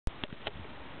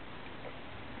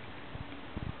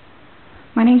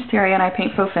My name's Terry and I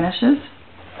paint faux finishes,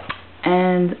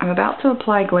 and I'm about to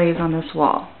apply glaze on this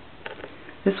wall.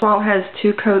 This wall has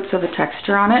 2 coats of a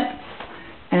texture on it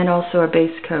and also a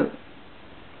base coat.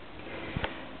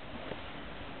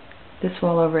 This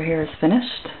wall over here is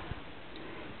finished.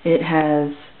 It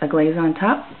has a glaze on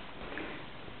top,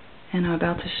 and I'm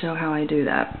about to show how I do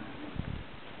that.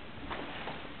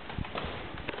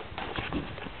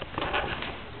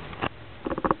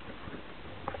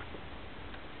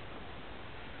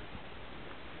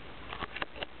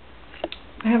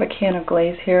 I have a can of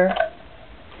glaze here.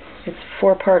 It's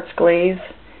 4 parts glaze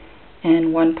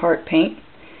and 1 part paint,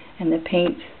 and the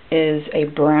paint is a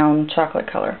brown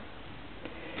chocolate color.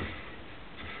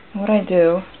 What I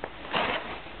do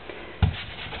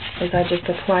is I just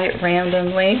apply it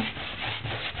randomly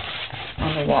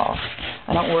on the wall.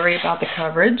 I don't worry about the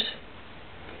coverage.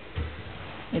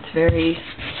 It's very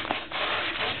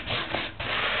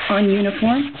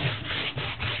ununiform.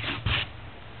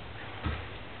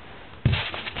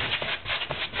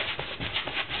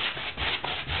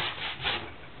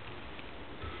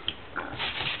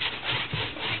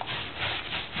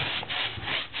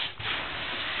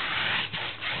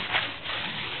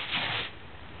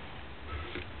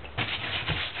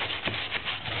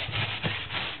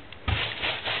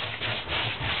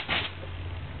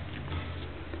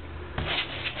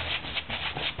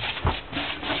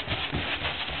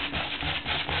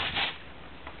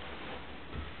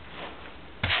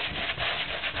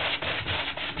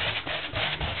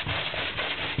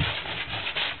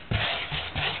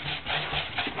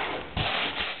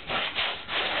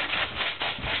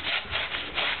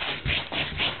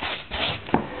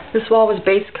 This wall was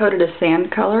base coated a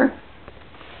sand color,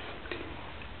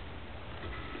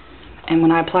 and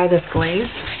when I apply this glaze,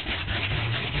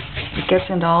 it gets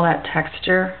into all that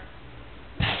texture,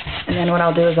 and then what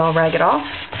I'll do is I'll rag it off,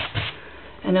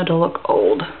 and it'll look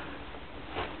old.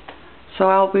 So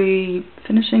I'll be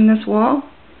finishing this wall,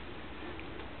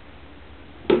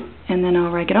 and then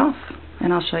I'll rag it off,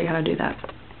 and I'll show you how to do that.